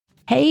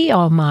Hey,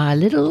 all my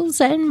littles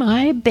and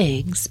my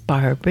bigs,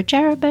 Barbara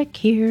Jarabek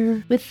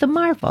here with the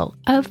marvel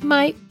of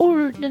my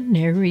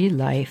ordinary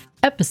life.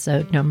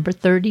 Episode number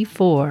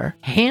 34,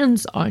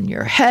 Hands on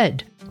Your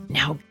Head.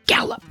 Now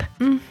gallop.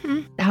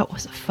 That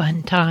was a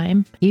fun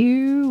time.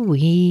 Here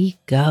we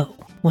go.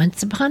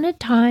 Once upon a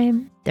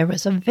time, there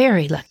was a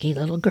very lucky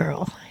little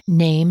girl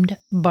named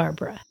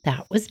Barbara.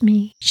 That was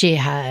me. She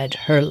had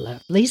her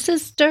lovely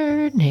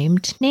sister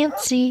named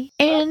Nancy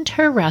and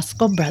her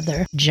rascal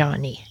brother,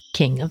 Johnny,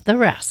 king of the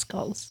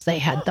rascals. They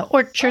had the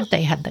orchard,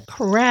 they had the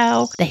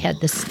corral, they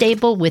had the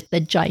stable with the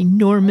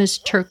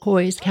ginormous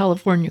turquoise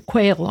California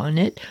quail on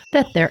it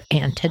that their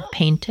aunt had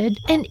painted.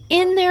 And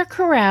in their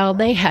corral,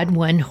 they had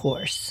one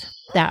horse.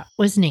 That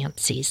was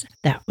Nancy's.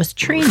 That was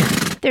Trina.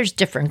 There's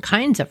different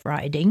kinds of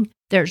riding.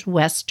 There's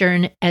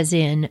Western, as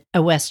in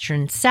a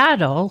Western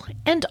saddle,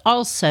 and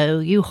also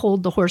you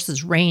hold the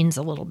horse's reins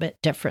a little bit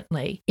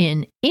differently.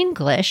 In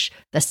English,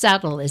 the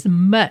saddle is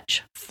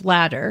much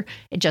flatter.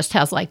 It just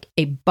has like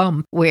a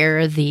bump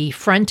where the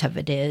front of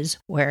it is,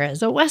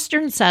 whereas a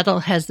Western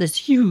saddle has this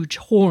huge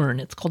horn.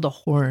 It's called a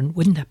horn.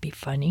 Wouldn't that be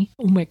funny?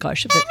 Oh my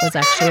gosh, if it was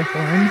actually a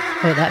horn.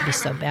 Oh, that'd be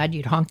so bad.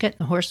 You'd honk it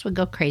and the horse would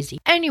go crazy.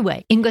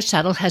 Anyway, English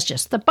saddle has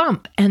just the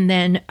bump. And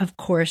then, of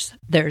course,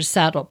 there's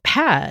saddle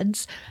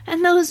pads,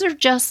 and those are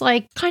just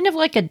kind of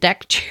like a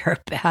deck chair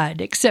pad,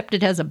 except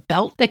it has a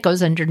belt that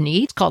goes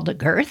underneath. It's called a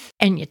girth,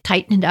 and you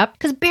tighten it up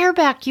because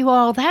bareback, you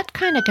all, that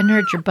kind of can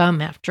hurt your bum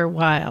after a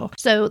while.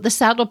 So the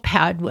saddle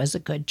pad was a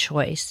good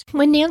choice.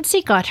 When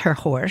Nancy got her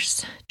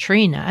horse,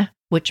 Trina,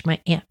 which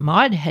my Aunt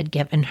Maud had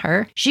given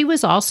her, she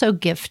was also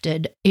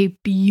gifted a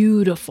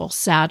beautiful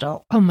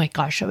saddle. Oh my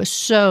gosh, it was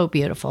so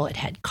beautiful. It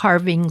had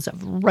carvings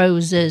of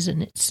roses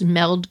and it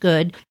smelled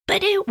good,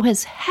 but it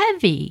was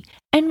heavy.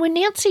 And when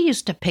Nancy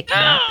used to pick it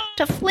up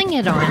to fling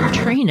it on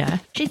Trina,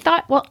 she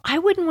thought, well, I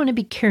wouldn't want to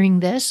be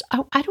carrying this.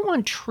 I don't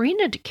want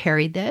Trina to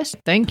carry this.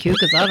 Thank you,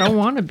 because I don't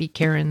want to be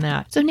carrying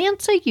that. So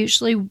Nancy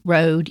usually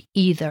rode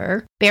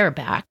either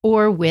bareback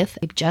or with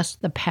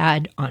just the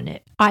pad on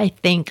it. I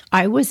think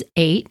I was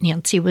 8,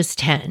 Nancy was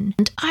 10,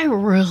 and I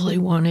really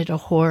wanted a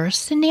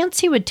horse. And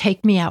Nancy would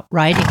take me out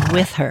riding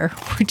with her,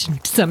 which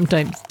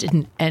sometimes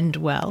didn't end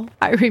well.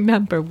 I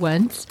remember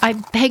once I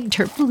begged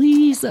her,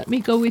 please let me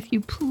go with you,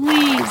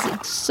 please.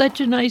 It's such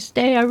a nice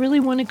day. I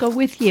really want to go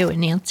with you.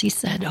 And Nancy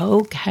said,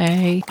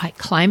 okay. I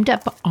climbed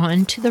up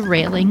onto the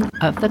railing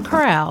of the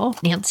corral.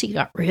 Nancy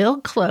got real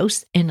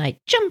close and I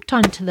jumped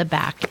onto the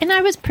back. And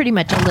I was pretty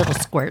much a little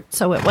squirt,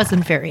 so it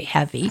wasn't very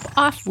heavy.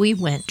 Off we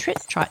went,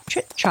 trot,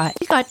 trot.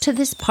 We got to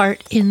this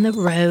part in the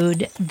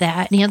road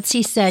that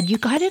Nancy said, you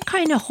got to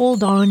kind of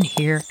hold on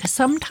here because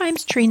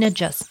sometimes Trina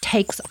just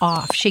takes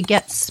off. She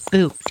gets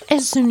spooked.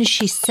 As soon as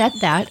she said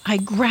that, I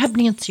grabbed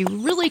Nancy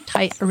really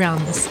tight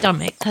around the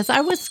stomach because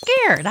I was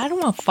scared. I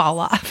don't want to fall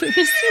off. And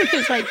as soon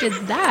as I did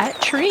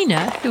that,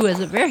 Trina, who is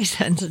a very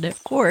sensitive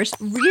horse,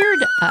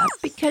 reared up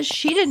because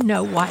she didn't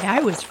know why I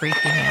was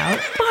freaking out.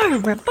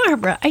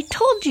 Barbara, I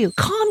told you,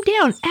 calm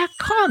down, act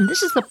calm.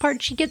 This is the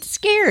part she gets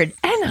scared.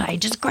 And I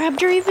just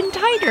grabbed her even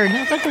tighter. And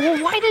I was like,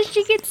 well, why does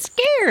she get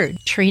scared?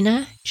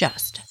 Trina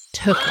just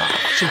took off.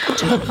 She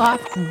took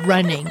off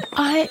running.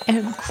 I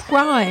am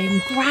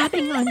crying,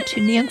 grabbing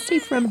onto Nancy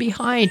from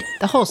behind.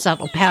 The whole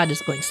saddle pad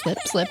is going slip,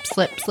 slip,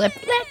 slip, slip.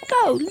 Let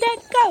go.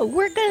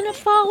 We're going to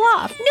fall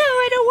off. No,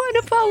 I don't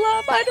want to fall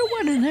off. I don't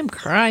want to. And I'm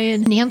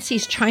crying.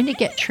 Nancy's trying to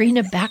get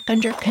Trina back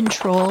under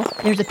control.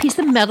 There's a piece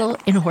of metal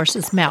in a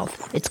horse's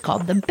mouth. It's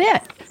called the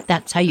bit.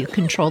 That's how you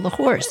control the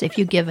horse. If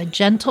you give a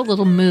gentle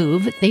little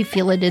move, they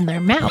feel it in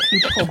their mouth.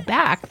 You pull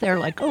back, they're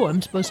like, oh,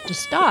 I'm supposed to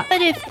stop.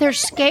 But if they're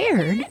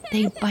scared,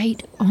 they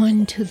bite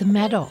onto the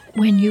metal.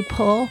 When you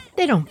pull,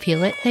 they don't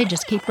feel it. They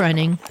just keep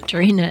running.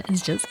 Trina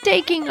is just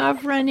taking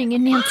off running,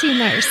 and Nancy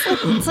and I are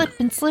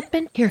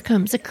slipping. Here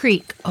comes a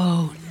creek.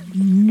 Oh,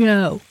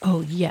 no.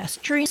 Oh, yes.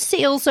 Trina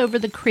sails over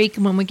the creek,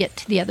 and when we get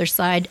to the other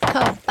side,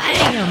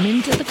 bam,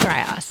 into the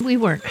grass. We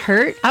weren't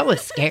hurt. I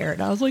was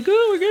scared. I was like,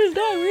 oh, we're going to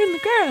die. We're in the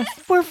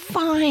grass. We're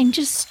fine.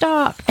 Just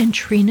stop. And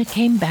Trina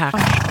came back.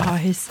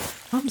 Guys,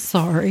 I'm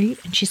sorry.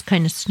 And she's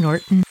kind of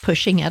snorting,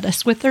 pushing at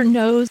us with her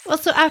nose. Well,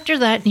 so after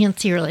that,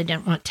 Nancy really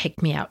didn't want to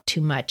take me out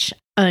too much.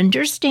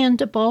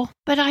 Understandable,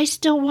 but I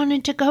still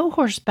wanted to go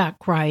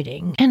horseback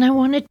riding, and I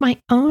wanted my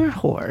own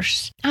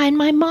horse. And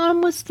my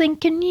mom was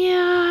thinking,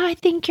 yeah, I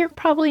think you're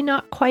probably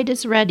not quite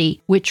as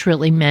ready, which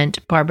really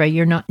meant, Barbara,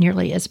 you're not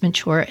nearly as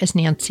mature as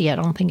Nancy. I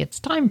don't think it's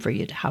time for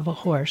you to have a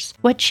horse.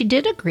 What she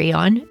did agree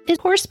on is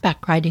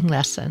horseback riding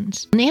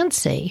lessons.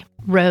 Nancy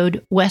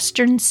rode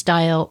Western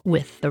style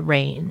with the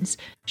reins.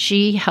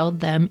 She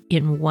held them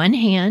in one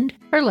hand,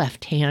 her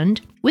left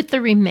hand, with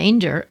the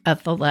remainder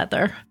of the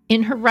leather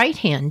in her right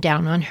hand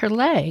down on her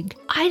leg.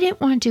 I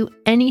didn't want to do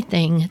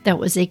anything that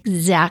was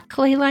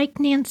exactly like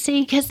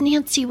Nancy because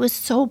Nancy was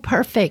so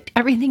perfect.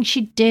 Everything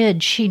she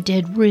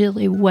did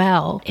really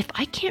well. If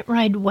I can't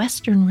ride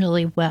Western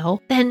really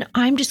well, then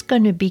I'm just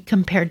going to be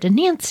compared to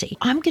Nancy.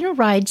 I'm going to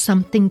ride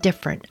something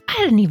different. I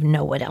didn't even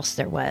know what else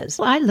there was.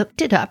 Well, I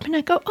looked it up and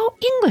I go, oh,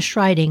 English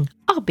riding.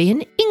 I'll be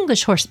an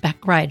English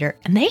horseback rider.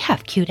 And they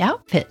have cute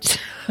outfits.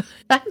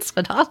 That's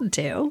what I'll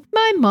do.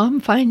 My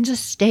mom finds a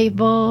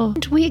stable,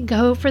 and we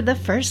go for the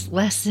first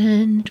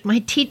lesson. My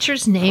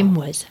teacher's name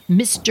was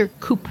Mr.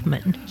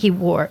 Koopman. He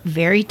wore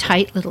very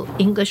tight little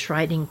English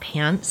riding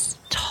pants,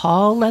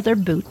 tall leather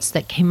boots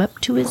that came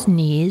up to his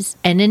knees,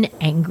 and an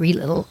angry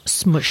little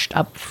smushed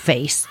up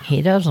face.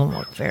 He doesn't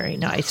look very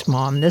nice,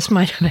 Mom. This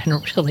might have been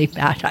a really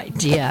bad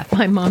idea.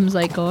 My mom's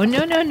like, oh,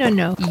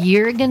 no.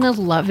 You're gonna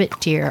love it,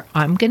 dear.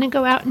 I'm gonna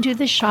go out and do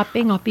the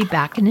shopping. I'll be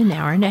back in an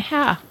hour and a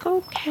half.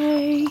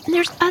 Okay. And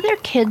there's other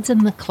kids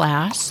in the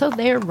class, so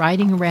they're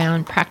riding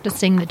around,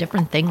 practicing the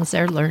different things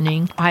they're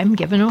learning. I'm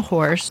given a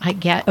horse. I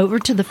get over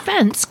to the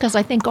fence because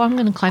I think, I'm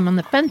gonna climb on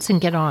the fence and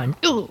get on.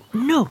 Oh,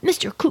 no.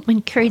 Mr.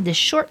 Koopman carried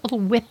this short little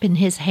whip in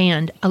his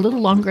hand, a little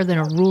longer than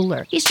a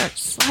ruler. He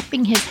starts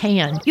slapping his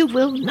hand. You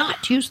will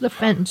not use the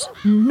fence.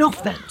 No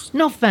fence.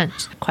 No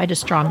fence. Quite a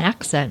strong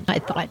accent. I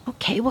thought,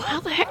 okay, well, how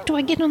the heck do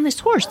I get on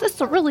this horse? This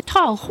is a really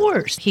tall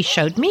horse. He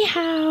showed me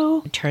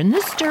how. Turn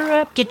the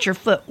stirrup. Get your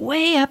foot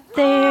way up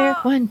there.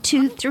 1,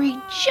 2, 3,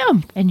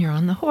 jump. And you're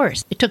on the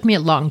horse. It took me a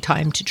long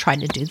time to try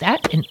to do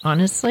that. And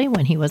honestly,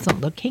 when he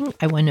wasn't looking,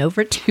 I went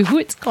over to,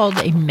 it's called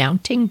a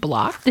mounting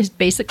block. There's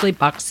basically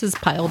boxes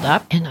piled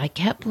up. And I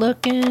kept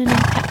looking,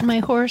 patting my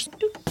horse.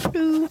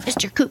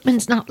 Mr.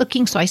 Koopman's not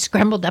looking, so I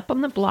scrambled up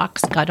on the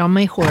blocks, got on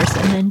my horse,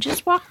 and then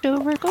just walked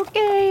over.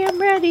 Okay,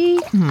 I'm ready.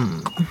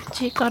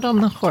 She got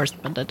on the horse,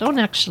 but I don't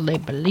actually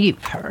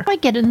believe her. I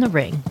get in the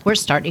ring. We're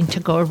starting to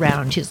go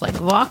around. He's like,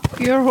 walk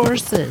your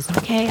horses.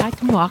 Okay, I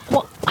can walk.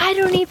 Well, I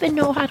don't even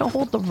know how to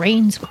hold the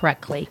reins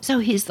correctly. So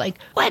he's like,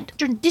 what?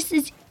 This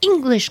is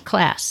English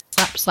class.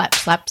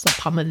 Slaps the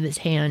palm of his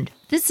hand.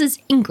 This is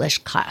English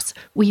class.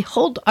 We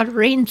hold our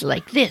reins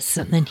like this.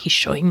 And then he's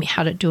showing me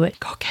how to do it.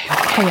 Okay,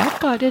 I've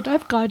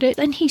got it.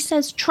 Then he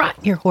says, trot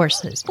your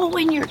horses. Well,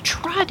 when you're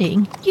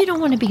trotting, you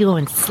don't want to be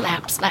going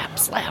slap, slap,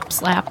 slap,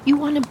 slap. You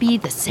want to be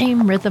the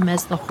same rhythm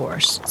as the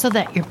horse so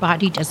that your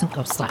body doesn't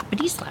go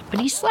slappity,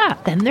 slappity,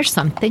 slap. Then there's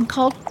something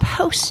called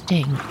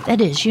posting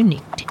that is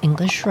unique to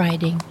English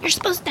riding. You're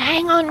supposed to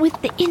hang on with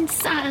the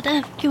inside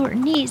of your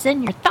knees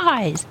and your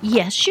thighs.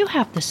 Yes, you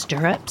have the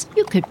stirrups.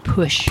 You could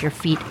push your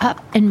feet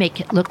up and make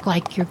it look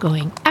like you're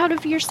going out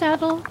of your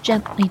saddle,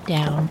 gently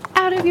down,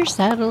 out of your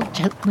saddle,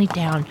 gently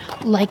down,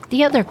 like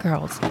the other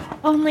girls.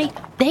 Only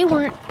they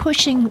weren't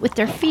pushing with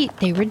their feet.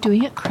 They were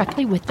doing it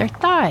correctly with their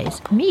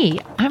thighs. Me,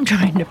 I'm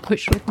trying to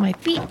push with my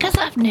feet because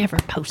I've never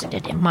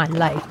posted in my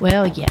life.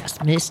 Well, yes,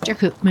 Mr.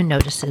 Koopman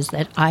notices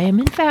that I am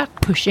in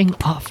fact pushing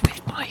off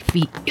with my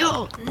feet.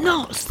 Oh,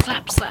 no,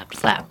 slap, slap,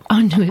 slap.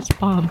 Onto his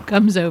palm,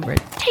 comes over,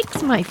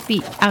 takes my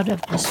feet out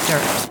of the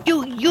stirrups.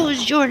 You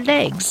use your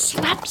legs,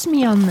 slaps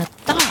me on the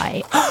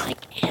thigh. I'm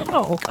like,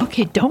 ew.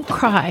 Okay, don't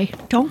cry.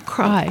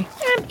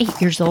 I'm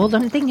 8 years old.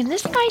 I'm thinking,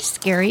 this guy's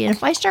scary, and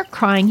if I start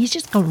crying, he's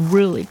just going to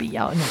really be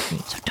yelling at me.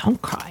 So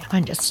don't cry.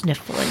 I'm just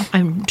sniffling.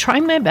 I'm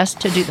trying my best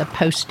to do the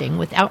posting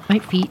without my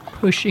feet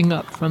pushing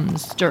up from the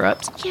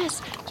stirrups.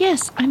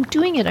 Yes, I'm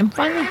doing it. I'm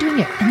finally doing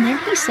it. And then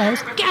he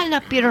says,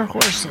 gallop your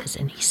horses.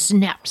 And he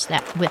snaps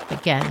that whip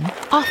again.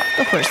 Off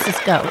the horses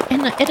go,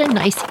 and at a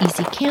nice,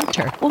 easy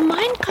canter. Well,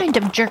 mine kind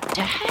of jerked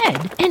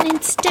ahead, and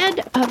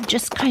instead of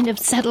just kind of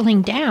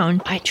settling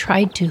down, I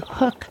tried to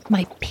hook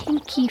my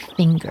pinky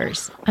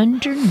fingers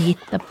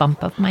underneath the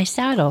bump of my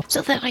saddle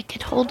so that I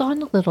could hold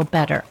on a little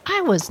better.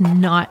 I was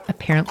not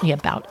apparently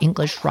about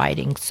English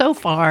riding. So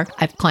far,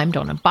 I've climbed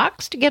on a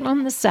box to get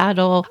on the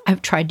saddle.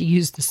 I've tried to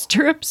use the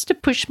stirrups to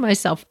push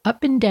myself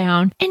up and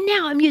down. And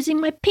now I'm using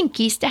my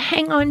pinkies to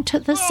hang on to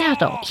the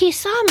saddle. He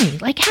saw me.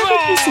 Like, how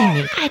did he see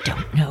me? I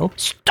don't know.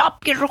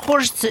 Stop your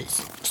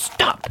horses.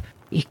 Stop.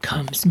 He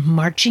comes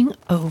marching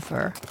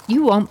over.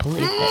 You won't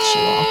believe this,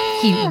 you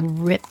all. He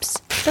rips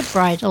the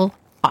bridle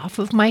off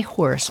of my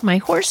horse. My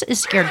horse is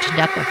scared to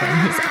death of him.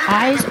 His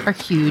eyes are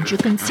huge. You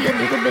can see a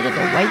little bit of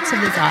the whites of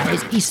his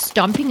eyes. He's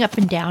stomping up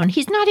and down.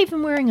 He's not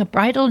even wearing a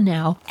bridle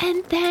now.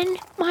 And then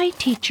my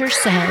teacher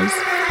says,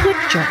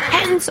 put your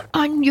hands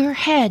on your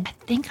head.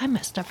 I think I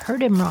must have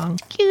heard him wrong.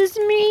 Excuse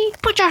me?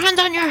 Put your hands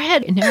on your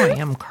head. And now I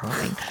am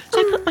crying. So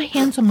I put my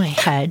hands on my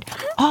head.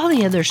 All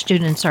the other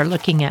students are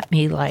looking at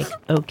me like,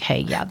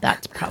 okay, yeah,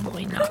 that's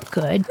probably not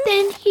good.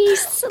 Then he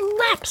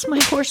slaps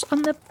my horse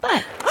on the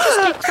butt.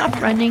 Just takes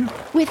off running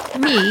with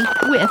me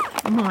with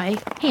my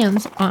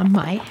hands on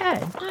my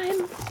head.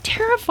 I'm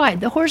terrified.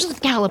 The horse is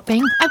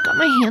galloping. I've got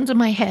my hands on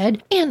my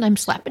head and I'm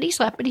slappity,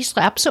 slappity,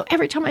 slap. So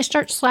every time I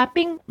start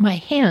slapping, my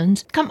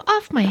hands come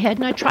off my head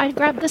and I try to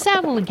grab the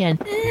saddle again.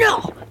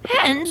 No!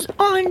 Hands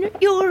on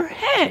your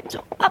head!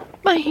 So up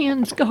my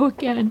hands go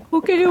again.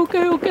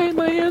 Okay,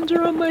 my hands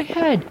are on my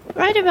head.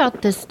 Right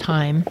about this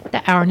time,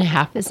 the hour and a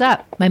half is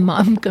up. My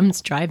mom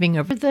comes driving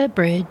over the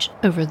bridge,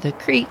 over the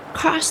creek,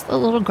 across the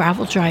little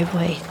gravel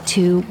driveway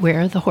to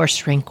where the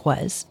horse rink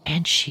was.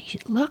 And she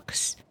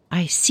looks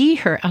I see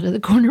her out of the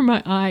corner of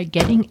my eye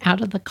getting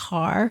out of the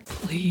car.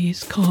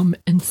 Please come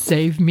and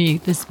save me.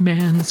 This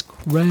man's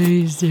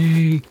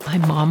crazy. My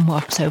mom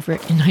walks over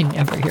and I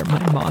never hear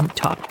my mom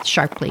talk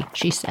sharply.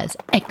 She says,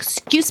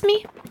 "Excuse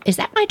me? Is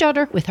that my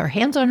daughter?" with her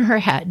hands on her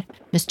head.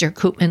 Mr.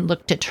 Koopman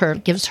looked at her,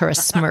 gives her a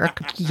smirk.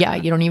 "Yeah,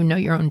 you don't even know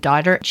your own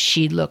daughter."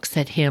 She looks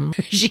at him.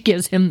 She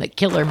gives him the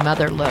killer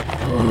mother look.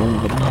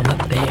 "Oh,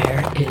 Mama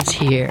Bear is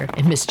here."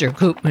 And Mr.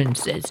 Koopman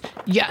says,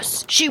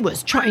 "Yes, she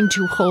was trying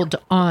to hold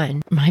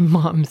on." My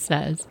mom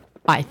says,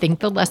 "I think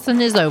the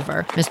lesson is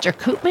over." Mr.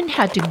 Koopman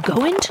had to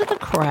go into the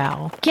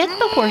corral, get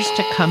the horse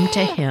to come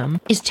to him,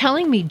 is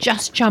telling me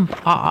just jump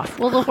off.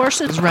 Well, the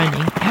horse is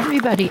running.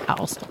 Everybody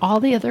else, all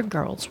the other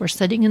girls were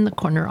sitting in the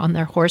corner on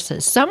their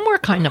horses. Some were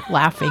kind of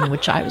laughing,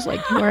 which I was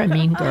like, "You are a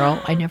mean girl.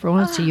 I never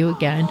want to see you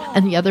again."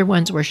 And the other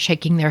ones were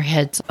shaking their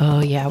heads.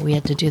 "Oh yeah, we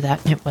had to do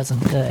that and it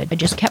wasn't good." I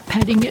just kept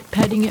petting it.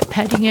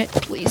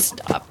 "Please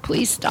stop,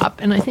 please stop."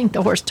 And I think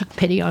the horse took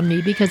pity on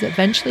me because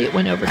eventually it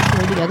went over to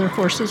where the other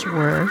horses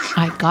were.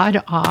 I got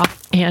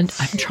off and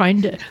I'm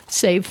trying to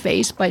save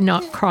face by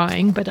not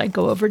crying, but I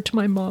go over to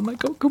my mom. I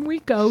go, "Can we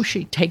go?"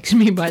 She takes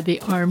me by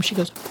the arm. She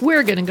goes,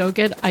 "We're going to go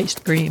get ice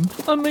cream."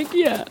 I'm like,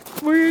 "Yeah,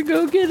 we're going to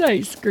go get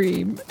ice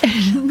cream."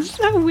 And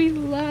so we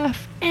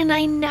left. And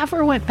I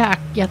never went back,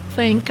 you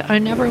think. I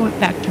never went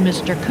back to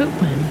Mr.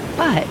 Koopman.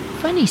 But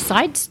funny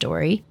side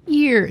story,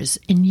 years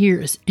and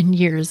years and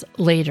years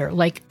later,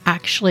 like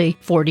actually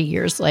 40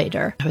 years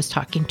later, I was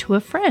talking to a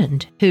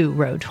friend who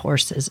rode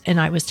horses, and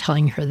I was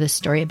telling her this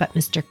story about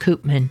Mr.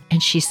 Koopman,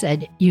 and she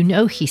said, "You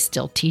know he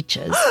still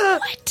teaches."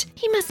 "What?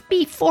 He must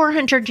be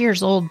 400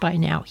 years old by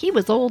now. He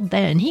was old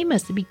then. He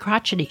must be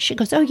crotchety." She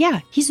goes, "Oh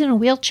yeah, he's in a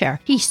wheelchair.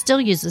 He still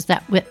uses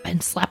that whip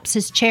and slaps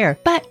his chair,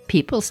 but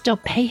people still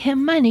pay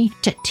him money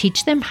to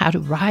teach them how to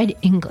ride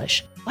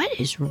English." What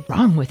is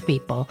wrong with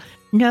people?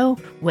 No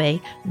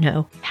way,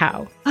 no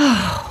how.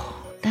 Oh,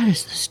 that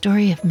is the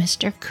story of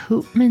Mr.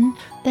 Koopman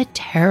the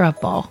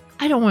Terrible.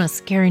 I don't want to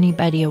scare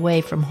anybody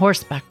away from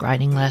horseback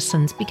riding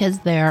lessons because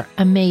they're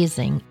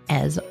amazing,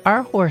 as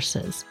are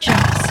horses.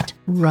 Just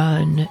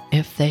run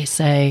if they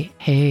say,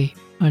 "Hey,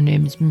 my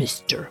name's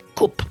Mr.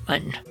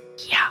 Koopman."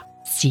 Yeah.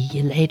 See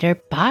you later.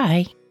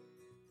 Bye.